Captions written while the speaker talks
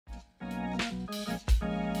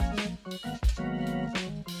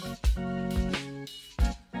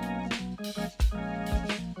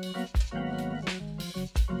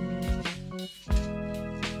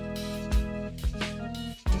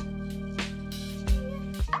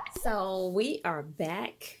So we are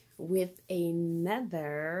back with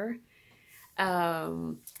another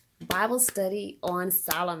Bible study on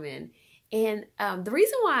Solomon. And the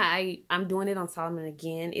reason why I'm doing it on Solomon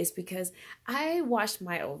again is because I watched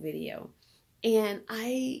my old video and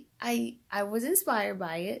I was inspired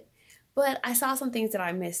by it, but I saw some things that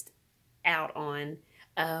I missed out on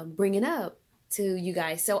bringing up to you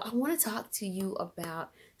guys. So I want to talk to you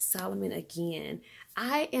about Solomon again.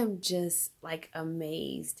 I am just like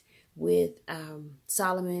amazed with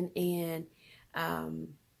Solomon and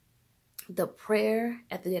the prayer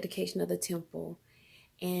at the dedication of the temple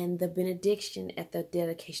and the benediction at the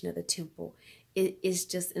dedication of the temple. It is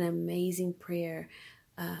just an amazing prayer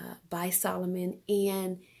by Solomon.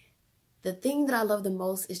 And the thing that I love the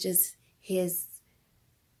most is just his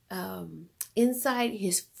insight,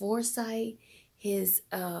 his foresight, his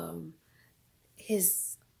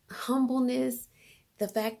humbleness, the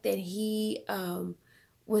fact that he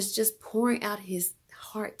was just pouring out his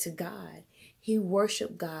heart to God. He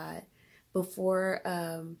worshiped God before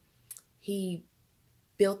he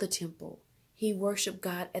built the temple. He worshiped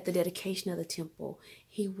God at the dedication of the temple.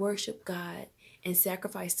 He worshiped God and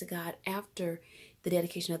sacrificed to God after the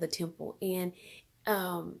dedication of the temple. And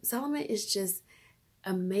Solomon is just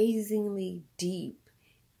amazingly deep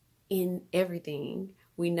in everything.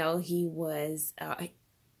 We know he was and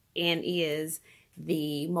is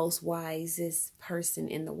the most wisest person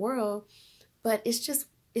in the world, but it's just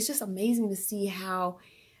amazing to see how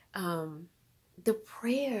the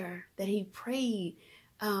prayer that he prayed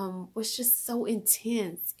was just so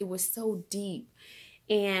intense. It was so deep.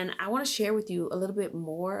 And I want to share with you a little bit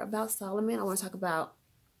more about Solomon. I want to talk about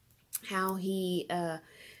how he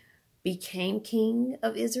became king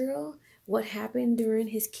of Israel, what happened during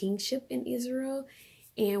his kingship in Israel,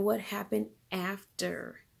 and what happened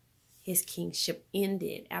after his kingship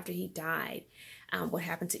ended, after he died, what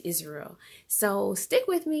happened to Israel. So stick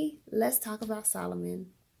with me. Let's talk about Solomon,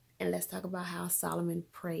 and let's talk about how Solomon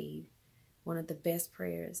prayed. One of the best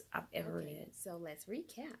prayers I've ever read. So let's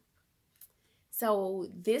recap. So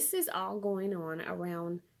this is all going on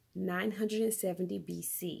around 970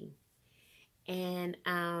 BC. And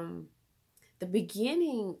the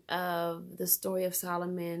beginning of the story of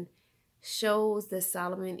Solomon shows that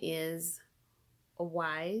Solomon is a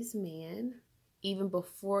wise man. Even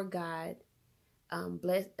before God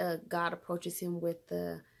God approaches him with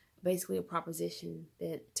basically a proposition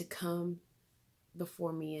that to come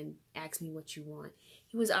before me and ask me what you want.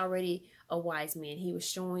 He was already a wise man. He was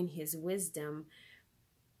showing his wisdom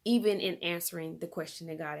even in answering the question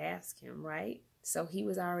that God asked him, right? So he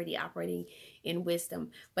was already operating in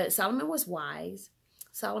wisdom. But Solomon was wise.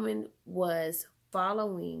 Solomon was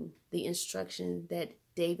following the instruction that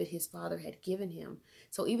David, his father, had given him.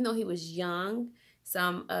 So even though he was young,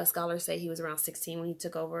 some scholars say he was around 16 when he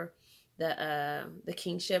took over the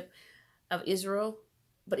kingship of Israel.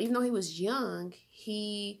 But even though he was young,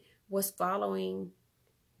 he was following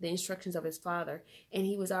the instructions of his father, and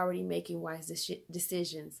he was already making wise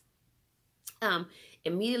decisions.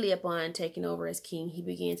 Immediately upon taking over as king, he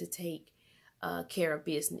began to take care of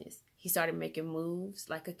business. He started making moves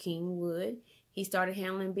like a king would. He started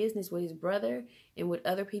handling business with his brother and with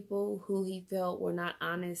other people who he felt were not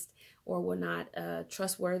honest or were not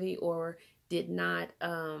trustworthy or did not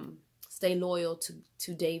stay loyal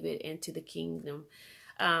to David and to the kingdom.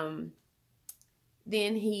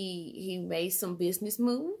 Then he made some business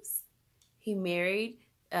moves. He married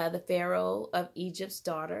the Pharaoh of Egypt's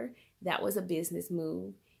daughter. That was a business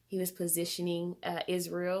move. He was positioning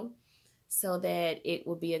Israel so that it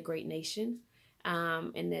would be a great nation,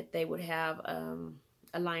 and that they would have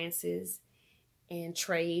alliances and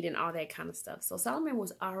trade and all that kind of stuff. So Solomon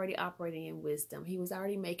was already operating in wisdom. He was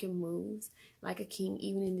already making moves like a king,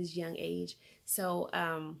 even in his young age. So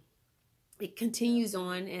it continues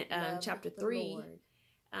on in chapter 3.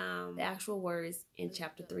 The actual words in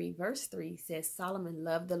chapter 3, verse 3 says, Solomon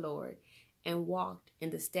loved the Lord and walked in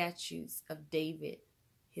the statutes of David,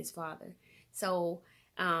 his father. So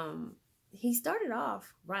he started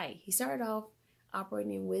off right. He started off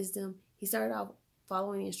operating in wisdom. He started off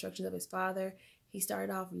following the instructions of his father. He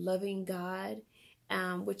started off loving God,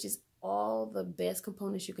 which is all the best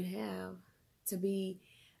components you can have to be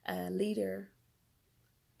a leader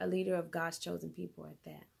of God's chosen people at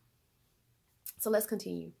that. So let's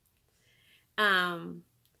continue.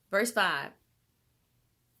 Verse 5,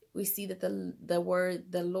 we see that the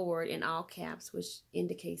word the Lord in all caps, which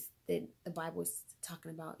indicates that the Bible is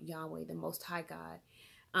talking about Yahweh, the Most High God,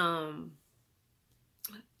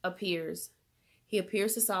 appears. He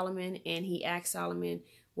appears to Solomon and he asks Solomon,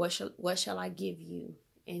 what shall I give you?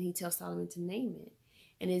 And he tells Solomon to name it.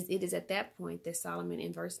 And it is at that point that Solomon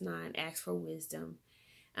in verse 9 asks for wisdom.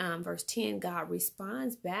 Verse 10, God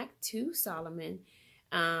responds back to Solomon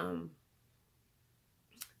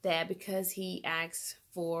that because he asks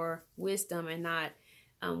for wisdom and not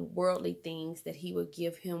worldly things, that he would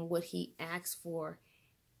give him what he asks for,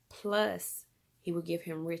 plus he would give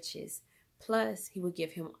him riches, plus he would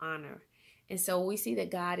give him honor. And so we see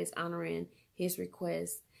that God is honoring his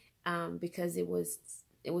request because it was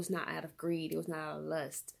not out of greed, it was not out of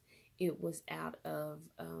lust, it was out of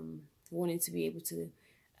wanting to be able to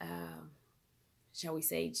shall we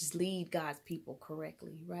say, just lead God's people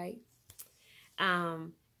correctly, right?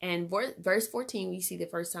 And verse 14, we see the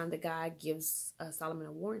first time that God gives Solomon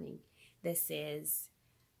a warning that says,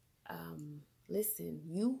 listen,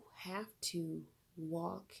 you have to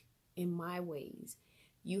walk in my ways.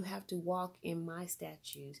 You have to walk in my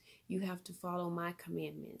statutes. You have to follow my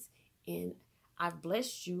commandments. And I've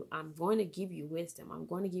blessed you. I'm going to give you wisdom. I'm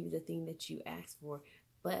going to give you the thing that you asked for.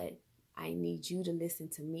 But I need you to listen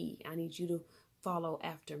to me. I need you to follow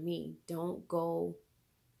after me. Don't go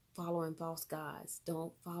following false gods.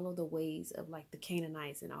 Don't follow the ways of like the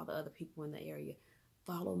Canaanites and all the other people in the area.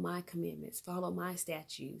 Follow my commandments. Follow my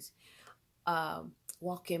statutes.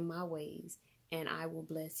 Walk in my ways, and I will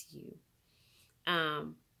bless you.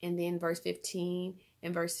 And then verse 15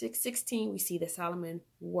 and verse 16, we see that Solomon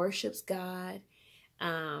worships God.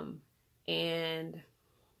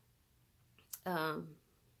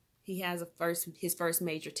 He has his first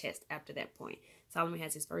major test after that point. Solomon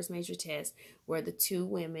has his first major test where the two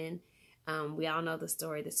women, we all know the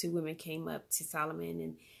story, the two women came up to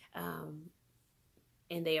Solomon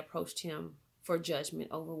and they approached him for judgment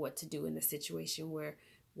over what to do in the situation where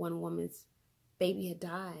one woman's baby had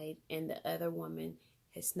died and the other woman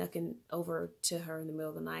had snuck in over to her in the middle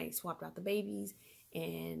of the night, swapped out the babies,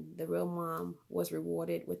 and the real mom was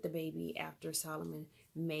rewarded with the baby after Solomon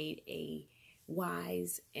made a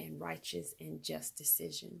wise and righteous and just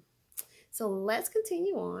decision. So let's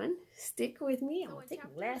continue on. Stick with me. I'm going to take my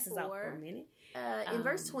glasses off for a minute. In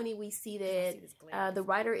verse 20, we see that the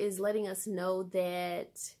writer is letting us know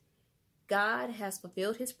that God has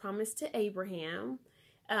fulfilled his promise to Abraham.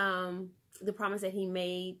 The promise that he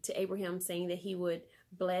made to Abraham, saying that he would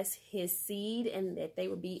bless his seed and that they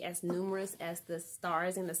would be as numerous as the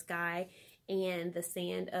stars in the sky and the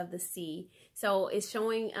sand of the sea. So it's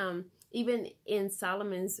showing even in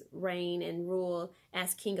Solomon's reign and rule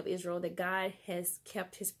as king of Israel that God has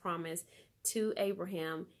kept his promise to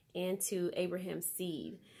Abraham and to Abraham's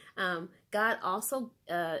seed. God also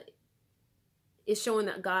is showing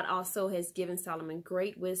that God also has given Solomon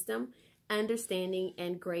great wisdom, understanding,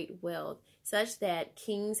 and great wealth, such that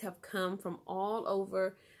kings have come from all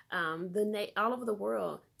over the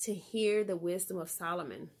world to hear the wisdom of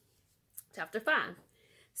Solomon. Chapter 5.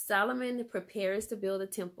 Solomon prepares to build a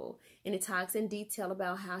temple, and it talks in detail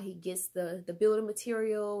about how he gets the building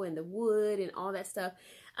material and the wood and all that stuff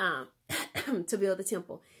to build the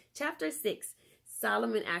temple. Chapter 6.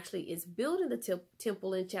 Solomon actually is building the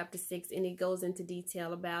temple in chapter 6, and it goes into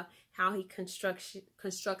detail about how he constructs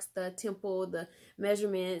the temple, the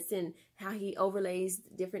measurements, and how he overlays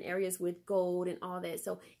different areas with gold and all that.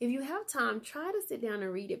 So if you have time, try to sit down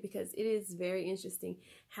and read it, because it is very interesting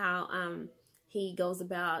how he goes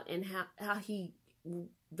about and how he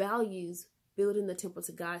values building the temple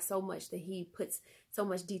to God so much that he puts so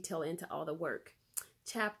much detail into all the work.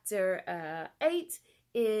 Chapter 8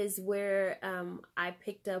 is where I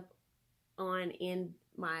picked up on in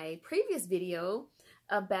my previous video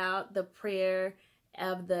about the prayer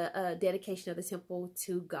of the dedication of the temple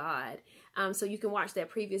to God. So you can watch that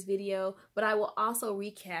previous video, but I will also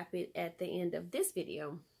recap it at the end of this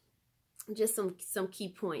video. Just some key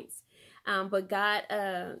points. But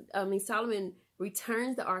Solomon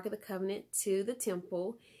returns the Ark of the Covenant to the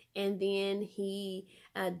temple, and then he,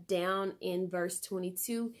 down in verse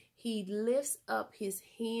 22, he lifts up his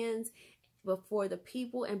hands before the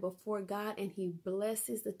people and before God, and he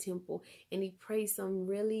blesses the temple, and he prays some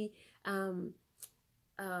really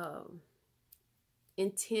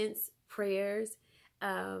intense prayers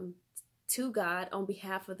to God on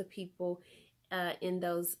behalf of the people in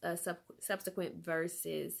those subsequent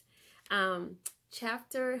verses.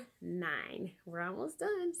 Chapter 9, we're almost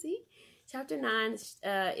done. See, chapter 9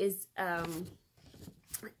 is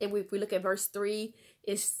if we look at verse 3,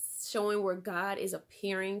 it's showing where God is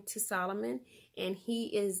appearing to Solomon, and he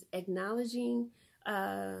is acknowledging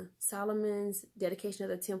Solomon's dedication of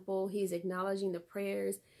the temple. He's acknowledging the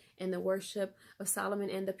prayers and the worship of Solomon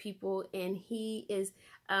and the people, and he is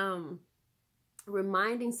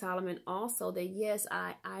reminding Solomon also that, yes,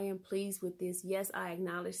 I am pleased with this. Yes, I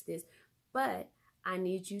acknowledge this, but I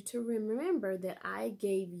need you to remember that I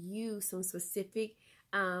gave you some specific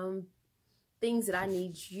things that I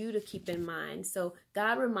need you to keep in mind. So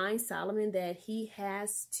God reminds Solomon that he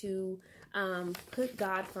has to put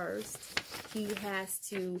God first. He has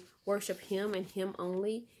to worship him and him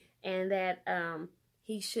only, and that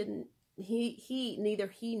he shouldn't. Neither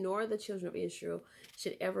he nor the children of Israel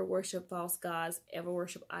should ever worship false gods, ever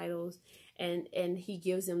worship idols, and he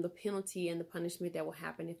gives them the penalty and the punishment that will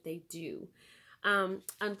happen if they do.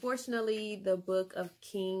 Unfortunately, the book of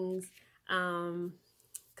Kings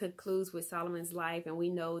concludes with Solomon's life, and we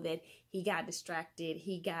know that he got distracted.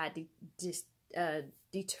 He got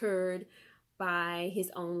deterred by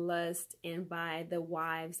his own lust and by the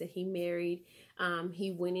wives that he married.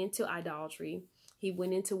 He went into idolatry. He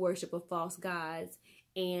went into worship of false gods,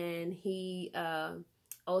 and he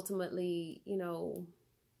ultimately,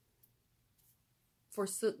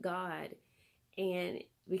 forsook God. And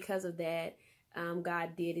because of that,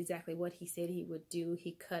 God did exactly what he said he would do.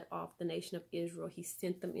 He cut off the nation of Israel. He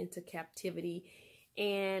sent them into captivity.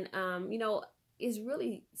 And, it's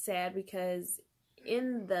really sad because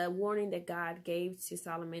in the warning that God gave to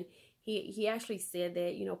Solomon, he actually said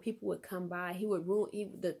that, people would come by. He would ruin,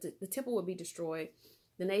 the temple would be destroyed.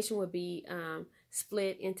 The nation would be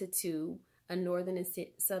split into two, a northern and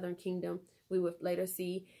southern kingdom, we would later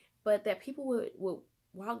see. But that people would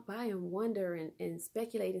walk by and wonder and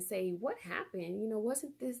speculate and say, what happened?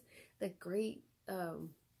 Wasn't this the great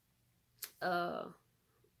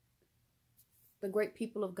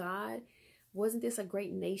people of God? Wasn't this a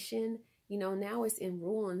great nation? Now it's in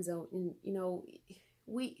ruins. And,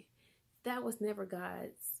 that was never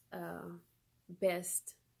God's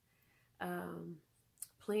best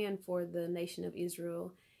plan for the nation of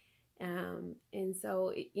Israel. And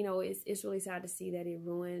so, it's really sad to see that it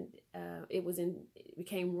ruined, it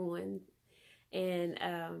became ruined,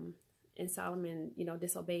 and Solomon,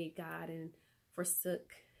 disobeyed God and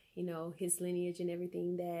forsook, his lineage and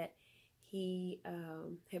everything that he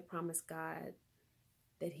had promised God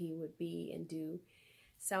that he would be and do.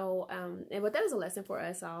 So, but that is a lesson for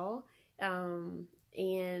us all. And,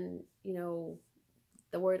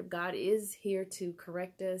 the word of God is here to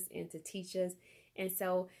correct us and to teach us. And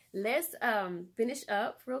so let's finish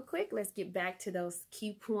up real quick. Let's get back to those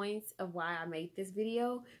key points of why I made this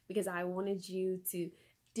video, because I wanted you to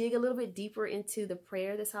dig a little bit deeper into the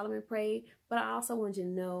prayer that Solomon prayed, but I also wanted you to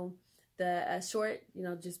know the short,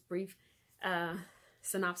 just brief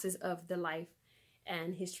synopsis of the life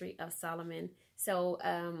and history of Solomon. So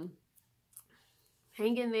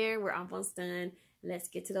hang in there. We're almost done. Let's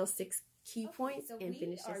get to those 6 key points and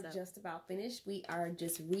finish this up. We are just about finished. We are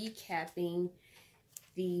just recapping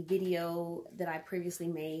the video that I previously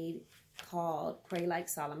made called Pray Like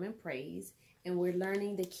Solomon Prays. And we're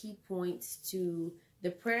learning the key points to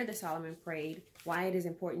the prayer that Solomon prayed, why it is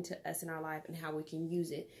important to us in our life, and how we can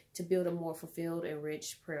use it to build a more fulfilled and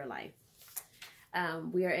rich prayer life.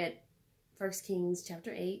 We are at 1 Kings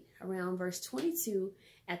chapter 8, around verse 22,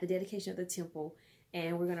 at the dedication of the temple.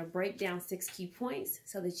 And we're going to break down 6 key points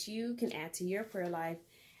so that you can add to your prayer life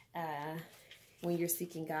when you're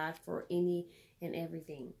seeking God for any and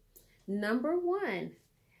everything. Number 1,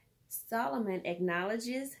 Solomon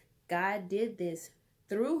acknowledges God did this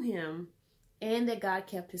through him and that God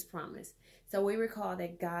kept his promise. So we recall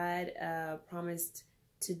that God promised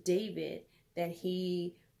to David that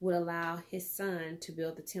he would allow his son to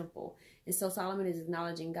build the temple. And so Solomon is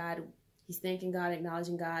acknowledging God. He's thanking God,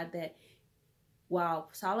 acknowledging God that while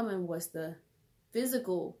Solomon was the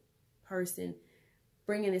physical person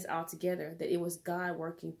bringing this all together, that it was God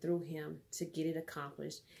working through him to get it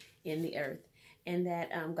accomplished in the earth. And that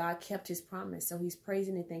God kept his promise. So he's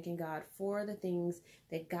praising and thanking God for the things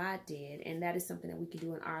that God did. And that is something that we can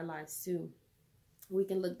do in our lives too. We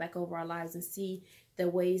can look back over our lives and see the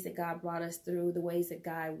ways that God brought us through, the ways that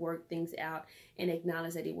God worked things out, and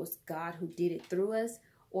acknowledge that it was God who did it through us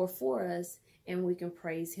or for us, and we can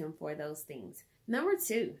praise him for those things. Number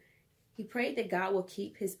 2, he prayed that God will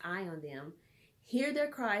keep his eye on them, hear their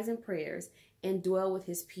cries and prayers, and dwell with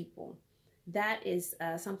his people. That is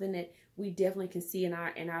something that we definitely can see in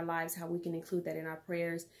our lives, how we can include that in our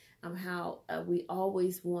prayers, how we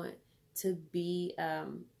always want to be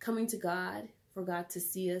coming to God, for God to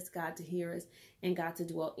see us, God to hear us, and God to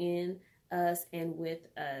dwell in us and with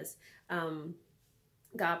us.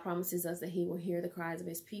 God promises us that he will hear the cries of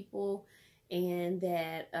his people, and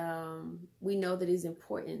that we know that it's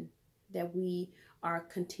important that we are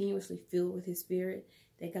continuously filled with his spirit,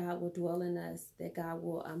 that God will dwell in us, that God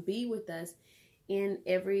will be with us in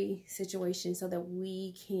every situation so that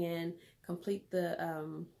we can complete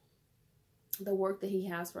the work that he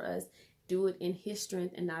has for us, do it in his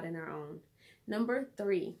strength and not in our own. Number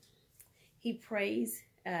 3, he prays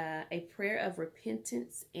a prayer of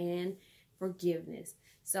repentance and forgiveness.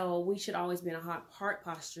 So we should always be in a heart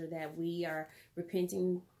posture that we are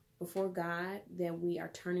repenting before God, that we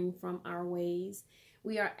are turning from our ways.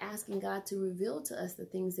 We are asking God to reveal to us the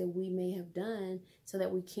things that we may have done so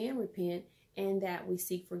that we can repent and that we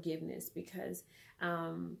seek forgiveness, because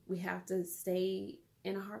we have to stay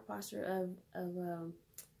in a heart posture of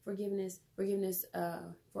forgiveness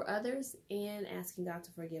for others, and asking God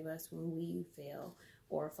to forgive us when we fail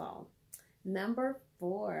or fall. Number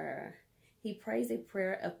 4, he prays a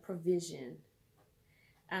prayer of provision.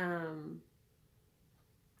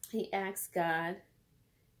 He asks God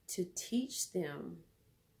to teach them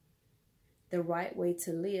the right way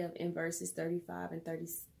to live in verses 35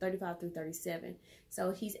 through 37.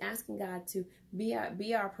 So he's asking God to be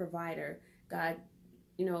our provider. God,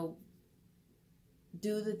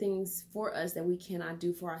 do the things for us that we cannot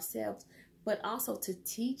do for ourselves, but also to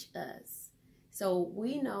teach us. So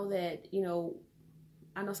we know that,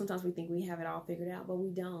 I know sometimes we think we have it all figured out, but we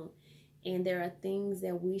don't. And there are things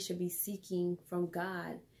that we should be seeking from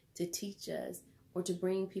God to teach us, or to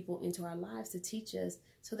bring people into our lives to teach us,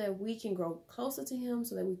 so that we can grow closer to him,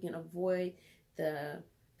 so that we can avoid the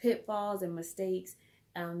pitfalls and mistakes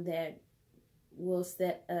that will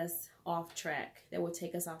set us off track, that will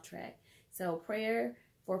take us off track. So prayer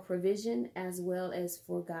for provision, as well as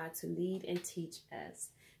for God to lead and teach us.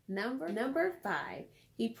 Number 5,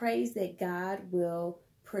 he prays that God will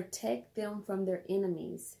protect them from their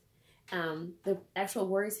enemies. The actual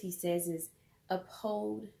words he says is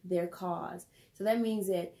uphold their cause. So that means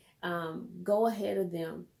that go ahead of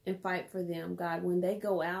them and fight for them, God. When they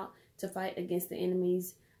go out to fight against the enemy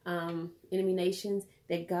nations,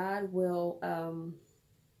 that God will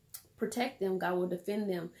protect them, God will defend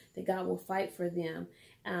them, that God will fight for them.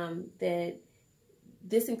 That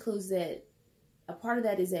this includes that a part of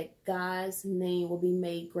that is that God's name will be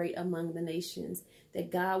made great among the nations,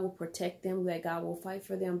 that God will protect them, that God will fight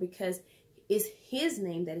for them, because it's his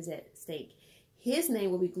name that is at stake. His name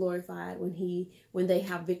will be glorified when they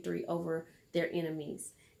have victory over their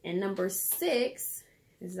enemies. And number 6,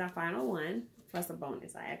 this is our final one, plus a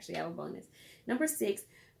bonus. I actually have a bonus. Number 6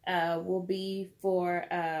 will be for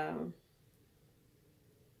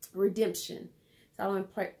redemption. Solomon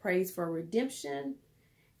prays for redemption,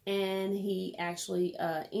 and he actually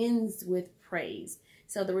ends with praise.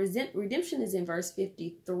 So the redemption is in verse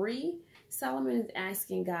 53. Solomon is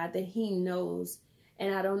asking God that he knows,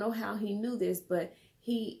 and I don't know how he knew this, but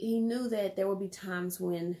he knew that there will be times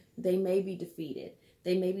when they may be defeated,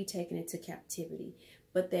 they may be taken into captivity,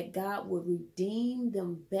 but that God would redeem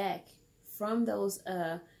them back from those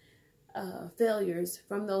failures,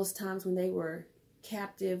 from those times when they were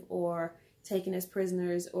captive or taken as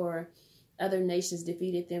prisoners, or other nations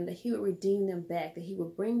defeated them, that he would redeem them back, that he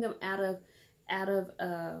would bring them out of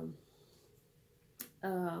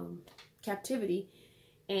captivity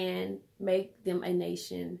and make them a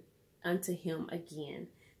nation unto him again.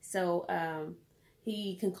 So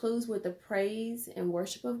he concludes with the praise and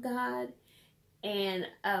worship of God. And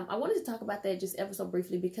I wanted to talk about that just ever so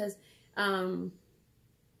briefly, because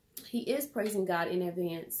he is praising God in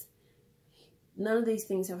advance. None of these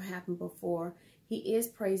things have happened before. He is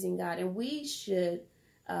praising God, and we should,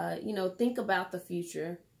 think about the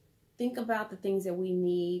future. Think about the things that we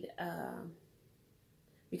need,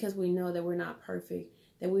 because we know that we're not perfect,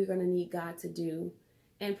 that we're going to need God to do,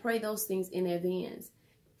 and pray those things in advance.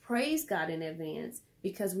 Praise God in advance,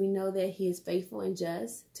 because we know that he is faithful and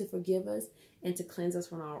just to forgive us and to cleanse us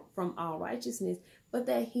from all righteousness, but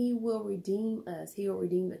that he will redeem us. He will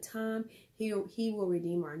redeem the time. He will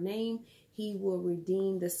redeem our name. He will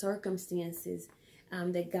redeem the circumstances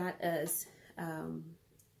that got us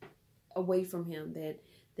away from him,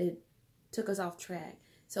 that took us off track.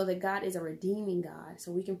 So that God is a redeeming God.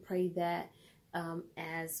 So we can pray that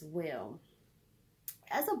as well.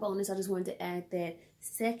 As a bonus, I just wanted to add that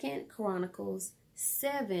 2 Chronicles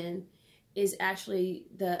 7 is actually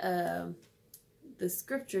the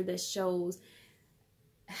scripture that shows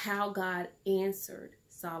how God answered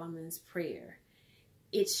Solomon's prayer.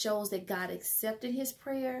 It shows that God accepted his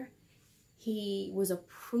prayer. He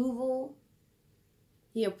approved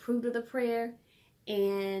of the prayer,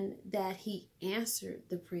 and that he answered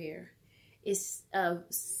the prayer. It's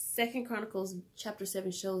 2 Chronicles chapter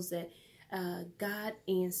 7 shows that God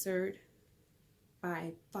answered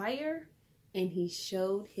by fire, and he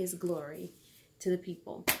showed his glory to the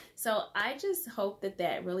people. So I just hope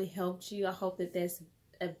that really helped you. I hope that that's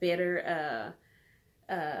a better,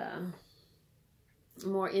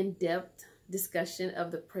 more in-depth discussion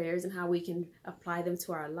of the prayers and how we can apply them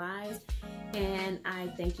to our lives. And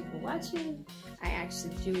I thank you for watching. I ask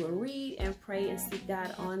that you will read and pray and seek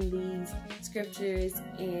God on these scriptures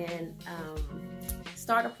and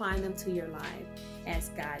start applying them to your life as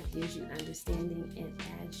God gives you understanding and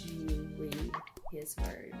as you read His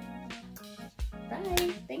Word.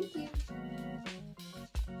 Bye. Thank you.